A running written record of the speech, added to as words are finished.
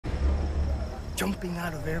jumping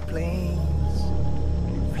out of airplanes,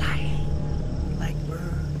 flying like birds.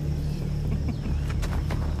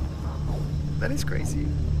 That is crazy.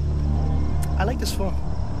 I like this phone.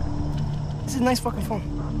 This is a nice fucking phone.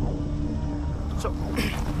 So,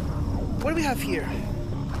 what do we have here?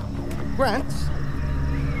 Grant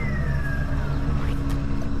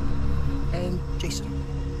and Jason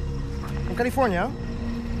from California,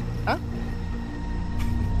 huh?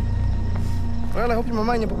 Well, I hope your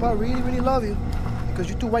mama and your papa really, really love you, because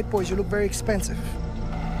you two white boys, you look very expensive.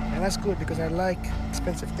 And that's good, because I like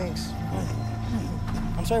expensive things.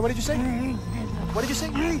 I'm sorry, what did you say? What did you say?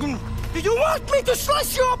 Did you want me to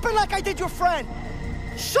slice you open like I did your friend?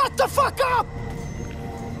 Shut the fuck up!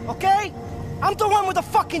 Okay? I'm the one with the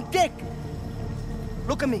fucking dick.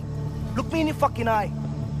 Look at me. Look me in the fucking eye.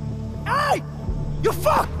 Hey! You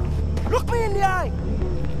fuck! Look me in the eye.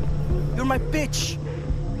 You're my bitch.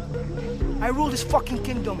 I rule this fucking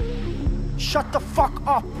kingdom. Shut the fuck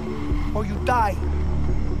up, or you die.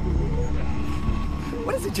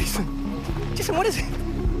 What is it, Jason? Jason, what is it?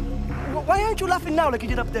 Why aren't you laughing now like you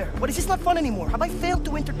did up there? What, is this not fun anymore? Have I failed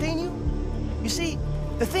to entertain you? You see,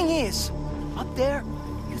 the thing is, up there,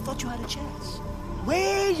 you thought you had a chance.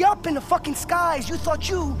 Way up in the fucking skies, you thought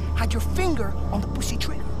you had your finger on the pussy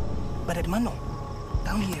trigger. But hermano,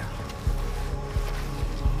 down here.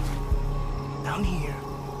 Down here.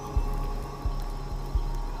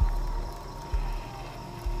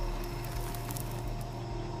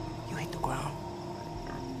 You hit the ground.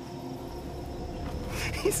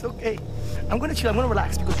 It's okay. I'm gonna chill, I'm gonna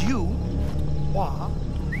relax, because you, Wah,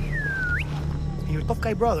 and your tough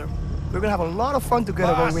guy brother, we're gonna have a lot of fun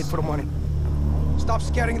together while we wait for the money. Stop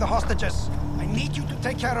scaring the hostages. I need you to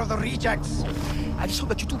take care of the rejects. I just hope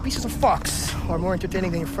that you two pieces of fucks are more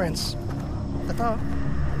entertaining than your friends. Ta-ta.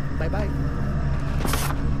 Bye-bye.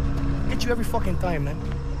 Get you every fucking time, man.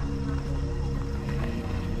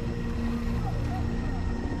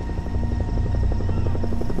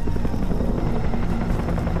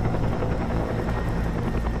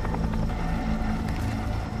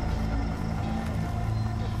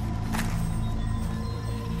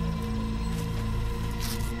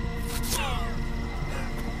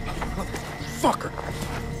 Fucker!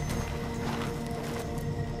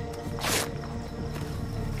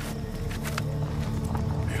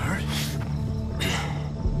 You hurt?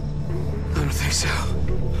 I don't think so.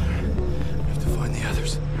 We have to find the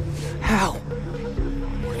others. How?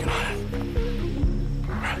 I'm working on it.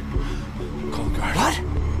 All right. Call the guard. What?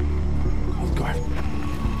 Call the guard.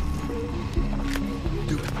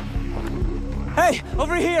 Do it. Hey,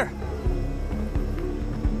 over here!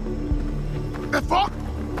 The fuck?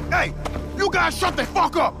 Hey! You guys shut the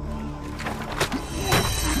fuck up!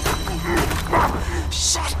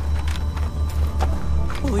 Shit!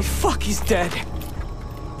 Holy fuck, he's dead.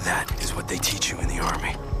 That is what they teach you in the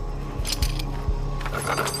army.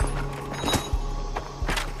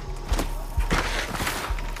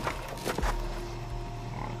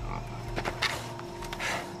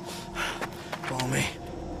 Follow me.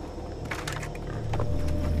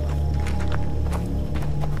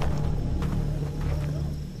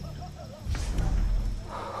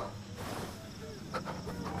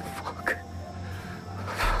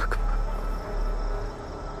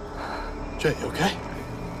 Jay, you okay?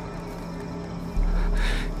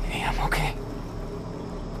 Yeah, I'm okay.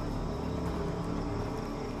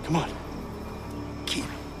 Come on. Keep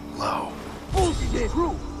low. Bullshit!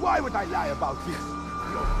 True. Why would I lie about this?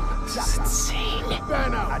 This is insane.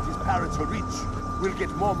 Burn out. And his parents are rich. We'll get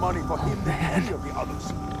more money for him than any of the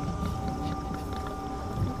others.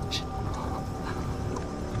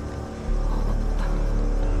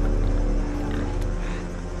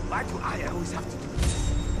 Why do I always have to do this?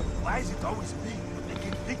 Why is it always me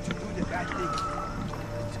making Vic to do the bad thing?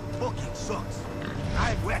 It fucking sucks.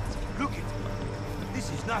 I'm wet. Look at me.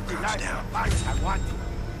 This is not the life of Paris I wanted.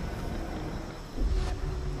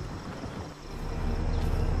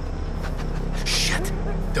 Shit!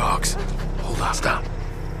 Dogs. Hold on, stop.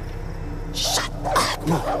 Shut up!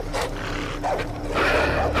 Come on.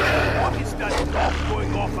 What is that dog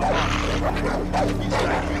going off about? He's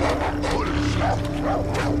like full of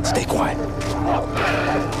shit. Stay quiet.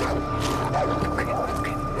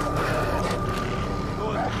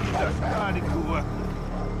 Those are starting to work.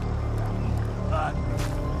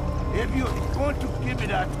 If you're going to give me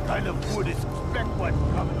that kind of food, expect what's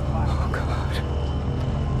coming by. Oh, God.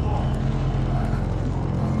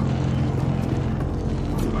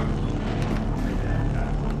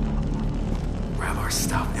 Grab our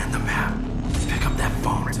stuff and the map. Pick up that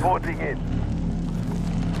phone. Reporting in.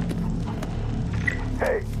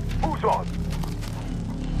 Hey, who's on?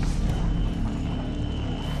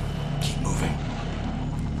 Keep moving.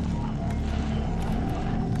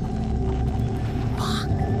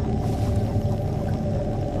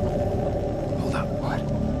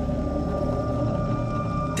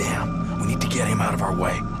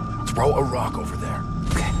 Throw a rock over there.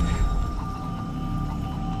 Okay.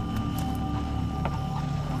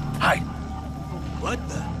 Hide. What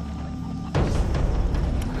the?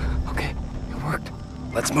 Okay, it worked.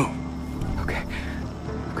 Let's move. Okay.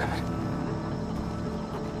 Good.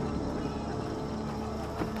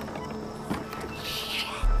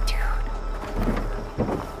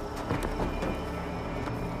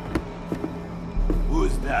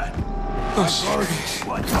 Who's that? Oh, shit.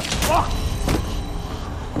 What the fuck?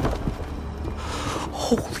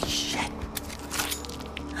 Holy shit.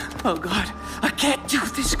 Oh, God. I can't do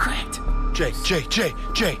this, Grant. Jay,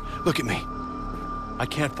 look at me. I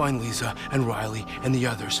can't find Lisa and Riley and the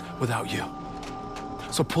others without you.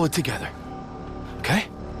 So pull it together. Okay?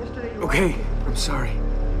 Okay, I'm sorry.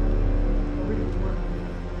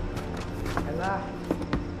 I laughed,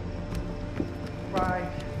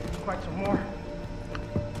 cried, cried some more.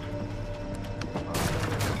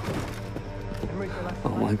 Oh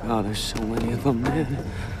my God, there's so many of them, man.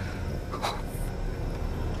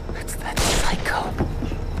 It's that psycho.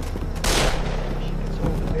 It's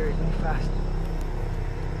over very fast.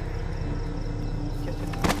 Just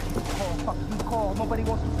call. Nobody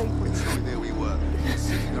wants to pay for it. So there we were,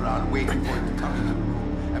 sitting around waiting for him to come into the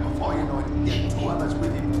room. And before you know it, he had 2 others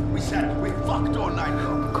with him. We fucked all night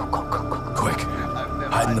long. Go. Quick.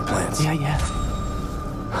 Hide in the plants. Yeah.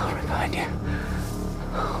 Right behind you.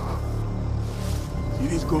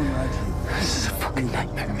 It is going right here. This is a fucking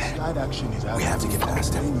nightmare, man. Side action is out. We have to get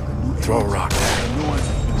past him. Then you can do Throw a anything. rock there. And no one's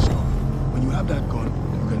even sure. When you have that gun, you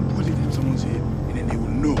can put it in someone's head, and then they will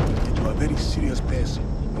know that you are a very serious person.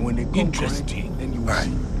 And when they come Interesting. correct, then you will All right.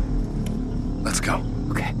 see. Let's go.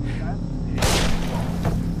 Okay.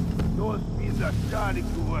 Those things are starting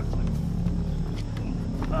to work.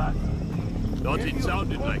 Thought it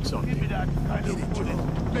sounded like something. Give me that kind of bullet.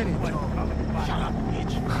 Shut up,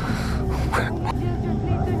 bitch.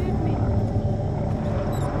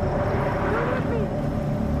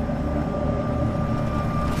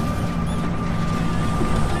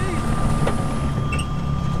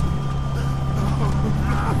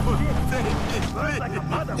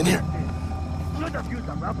 In here.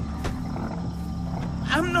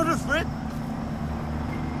 I'm not afraid.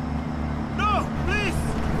 No, please.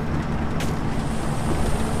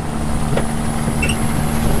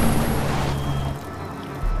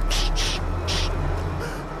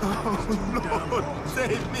 Lord,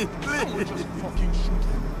 save me, please.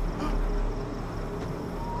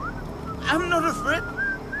 I'm not afraid.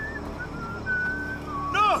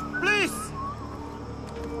 No, please.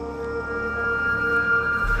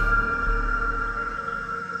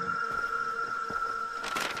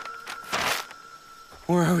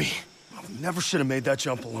 Where are we? Never should have made that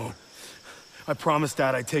jump alone. I promised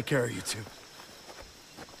Dad I'd take care of you two.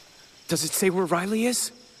 Does it say where Riley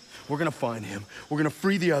is? We're gonna find him, we're gonna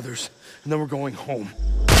free the others, and then we're going home.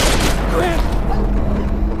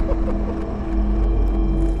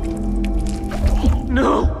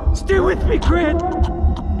 No! Stay with me, Grant!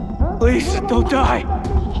 Please, don't die!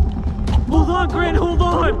 Hold on, Grant, hold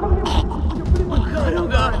on! Oh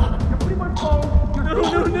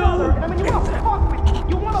God! No! I mean, you wanna fuck with me?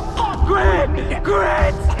 You wanna fuck Grant! with me?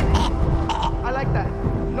 Grant! I like that.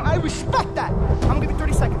 No, I respect that. I'm gonna give you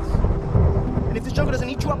 30 seconds. And if this jungle doesn't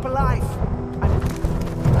eat you up alive,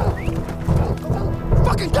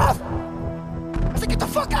 fucking death! I said, get the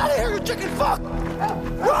fuck out of here, you chicken fuck!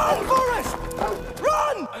 Run, Forrest!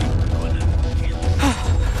 Run!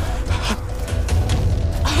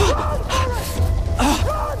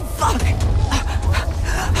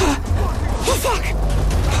 Fuck!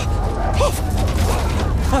 Oh,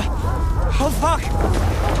 fuck! Oh, fuck!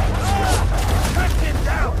 Cut him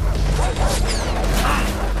down.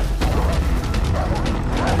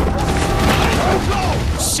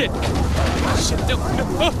 Shit! Shit, no!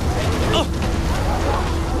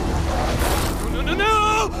 No!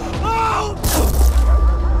 Oh!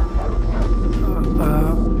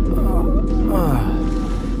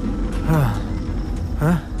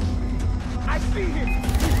 I see him.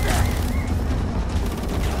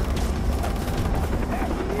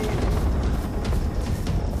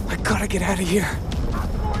 I gotta get out of here.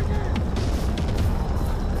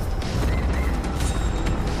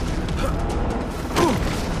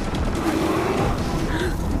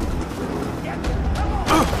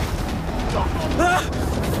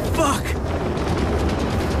 Fuck!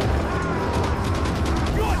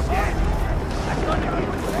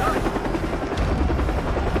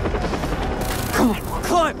 Come on,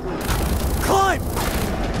 climb! Climb!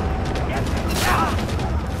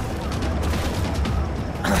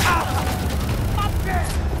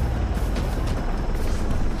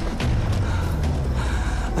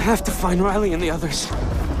 I have to find Riley and the others.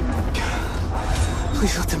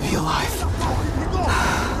 Please let them be alive.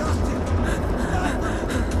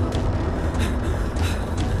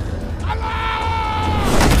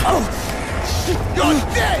 You're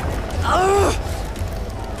dead!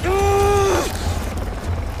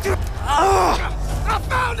 I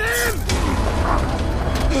found him!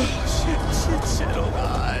 Shit, oh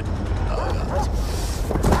God.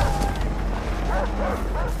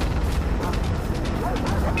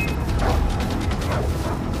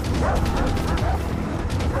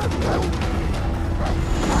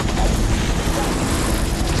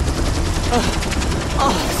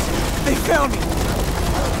 They found me!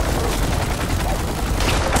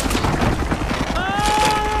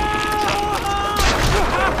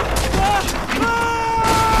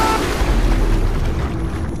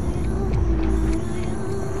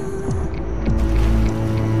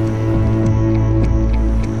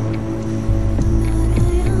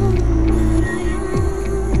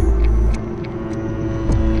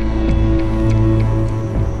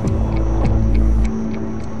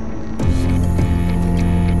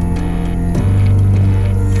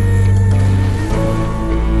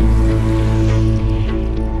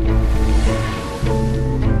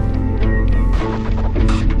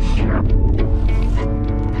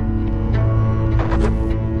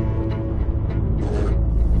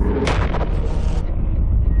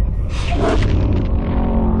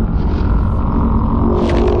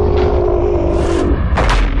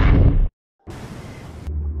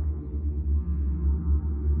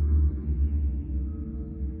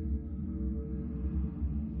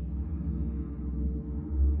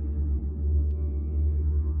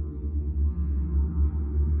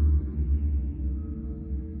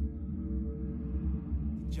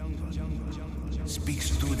 Speaks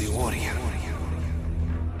through the warrior.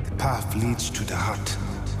 The path leads to the heart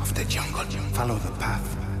of the jungle. Follow the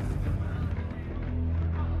path,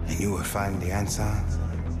 and you will find the answer.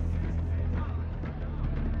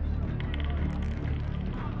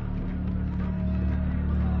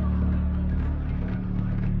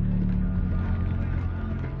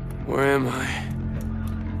 Where am I?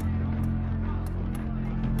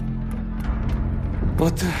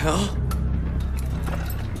 What the hell?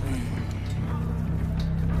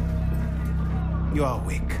 You are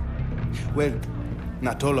awake. Well,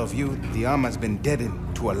 not all of you. The arm has been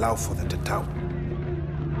deadened to allow for the Tatau.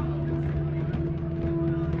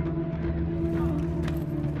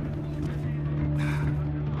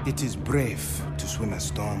 It is brave to swim a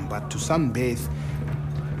storm, but to sunbathe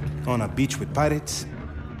on a beach with pirates,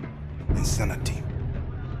 insanity.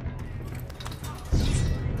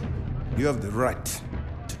 You have the right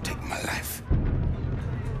to take my life.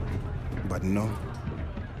 But no,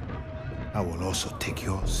 I will also take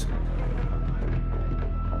yours.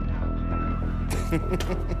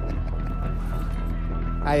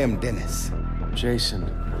 I am Dennis. Jason.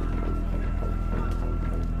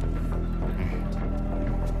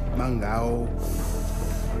 Mangao.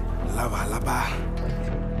 Lava lava.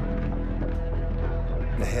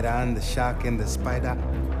 The heron, the shark, and the spider.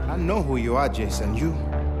 I know who you are, Jason. You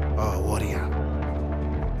are a warrior.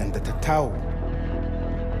 And the Tatau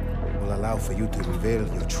will allow for you to reveal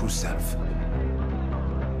your true self.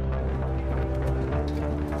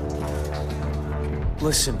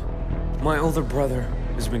 Listen, my older brother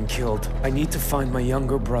has been killed. I need to find my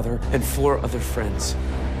younger brother and 4 other friends.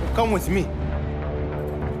 Come with me.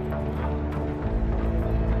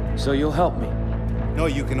 So you'll help me? No,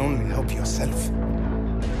 you can only help yourself.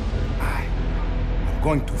 I'm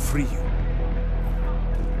going to free you.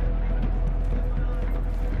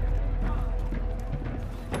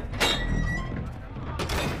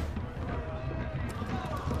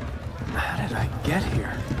 How did I get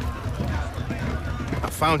here? I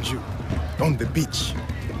found you on the beach.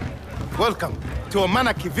 Welcome to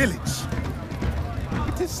Amanaki village.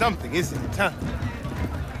 It is something, isn't it, huh?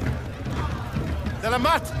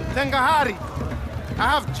 Salamat, Tengahari. I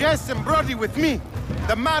have Jess and Brody with me.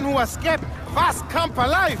 The man who escaped Vast Camp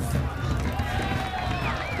alive.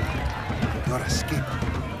 Your escape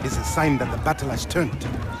is a sign that the battle has turned.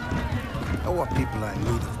 Our people are in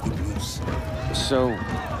need of good news. So,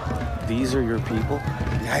 these are your people?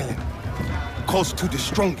 The island calls to the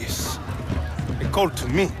strongest. They call to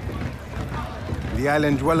me. The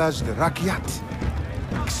island dwellers, the Rakyat,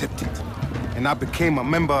 accepted. And I became a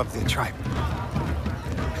member of their tribe.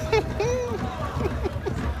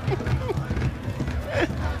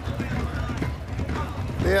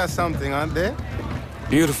 They are something, aren't they?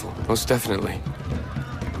 Beautiful, most definitely.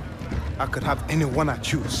 I could have anyone I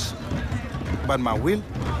choose. But my will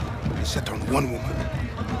is set on one woman.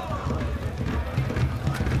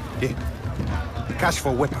 Here. Cash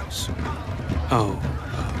for weapons. Oh.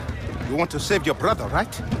 You want to save your brother,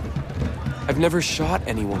 right? I've never shot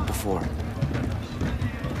anyone before.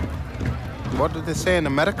 What do they say in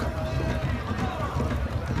America?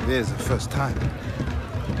 There's a first time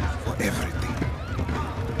for everything.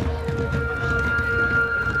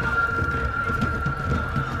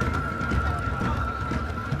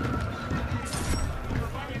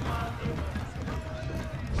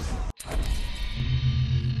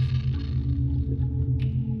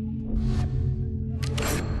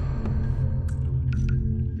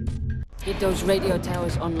 Get those radio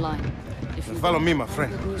towers online. If you Follow me, my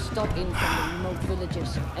friend. New stock in from the remote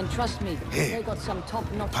villages. And trust me, Here, they got some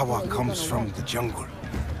top-notch power you're comes gonna from want. the jungle,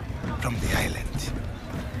 from the island.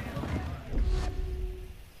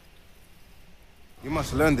 You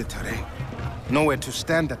must learn the terrain. Know where to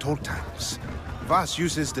stand at all times. Voss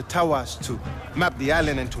uses the towers to map the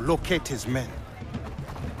island and to locate his men.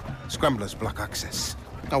 Scramblers block access.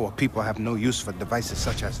 Our people have no use for devices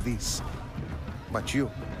such as these. But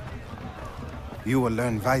you will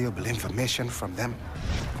learn valuable information from them.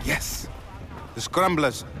 Yes, the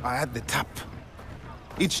Scramblers are at the top.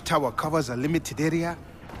 Each tower covers a limited area.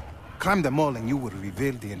 Climb them all and you will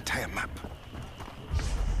reveal the entire map.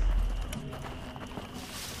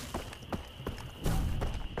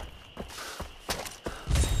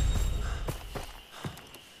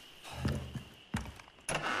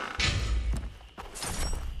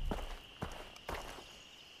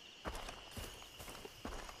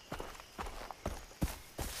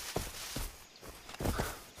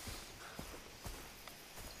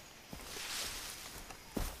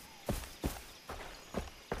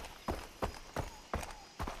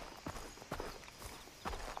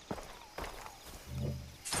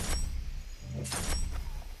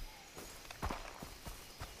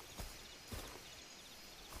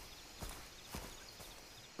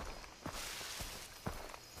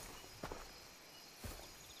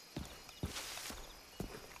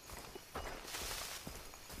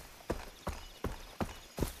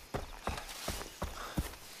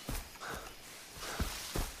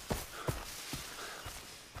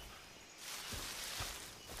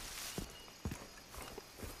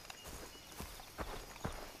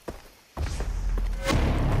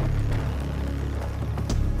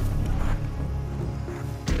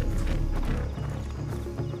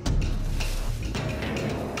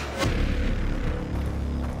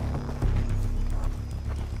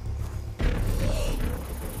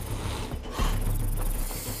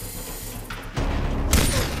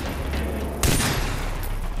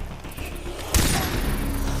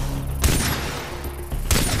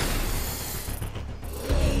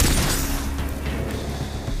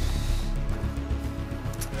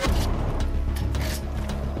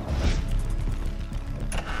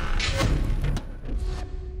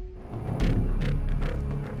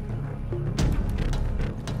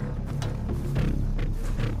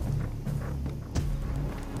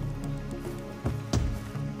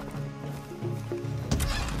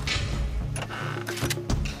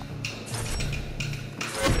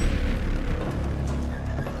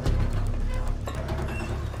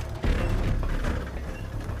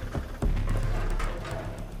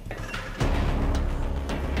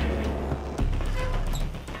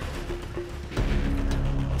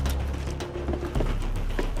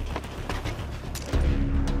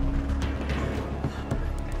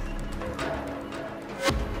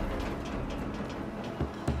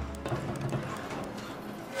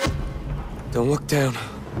 Don't look down.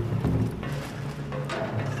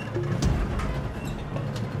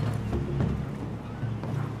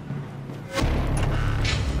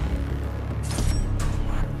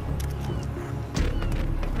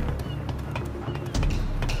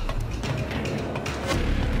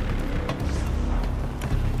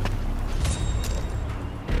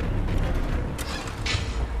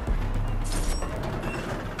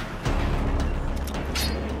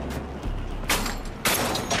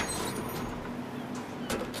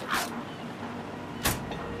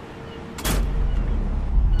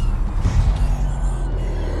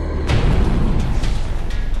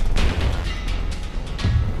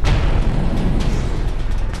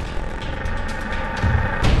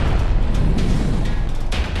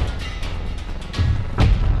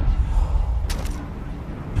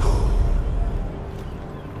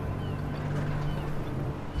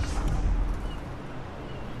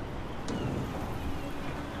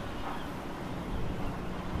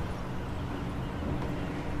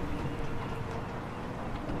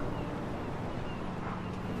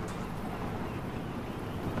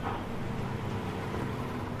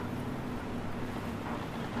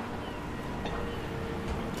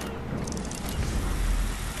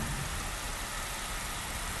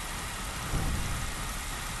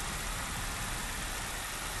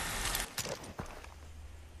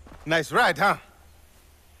 Nice ride, huh?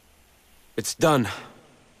 It's done.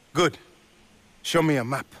 Good. Show me a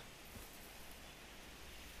map.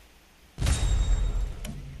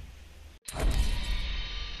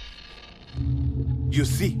 You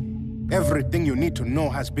see, everything you need to know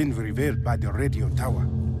has been revealed by the radio tower.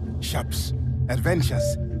 Shops,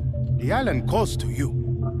 adventures. The island calls to you.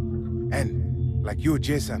 And, like you,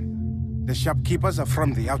 Jason, the shopkeepers are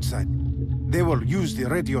from the outside. They will use the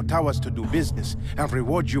radio towers to do business and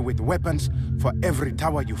reward you with weapons for every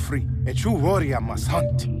tower you free. A true warrior must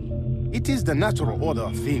hunt. It is the natural order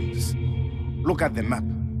of things. Look at the map.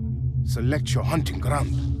 Select your hunting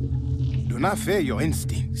ground. Do not fear your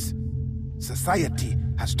instincts. Society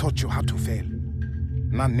has taught you how to fail,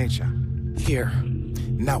 not nature. Here.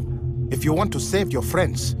 Now, if you want to save your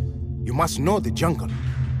friends, you must know the jungle.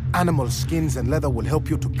 Animal skins and leather will help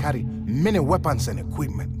you to carry many weapons and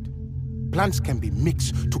equipment. Plants can be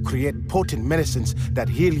mixed to create potent medicines that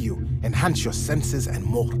heal you, enhance your senses, and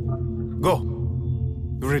more. Go.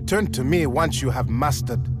 Return to me once you have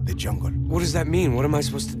mastered the jungle. What does that mean? What am I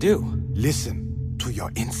supposed to do? Listen to your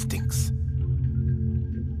instincts.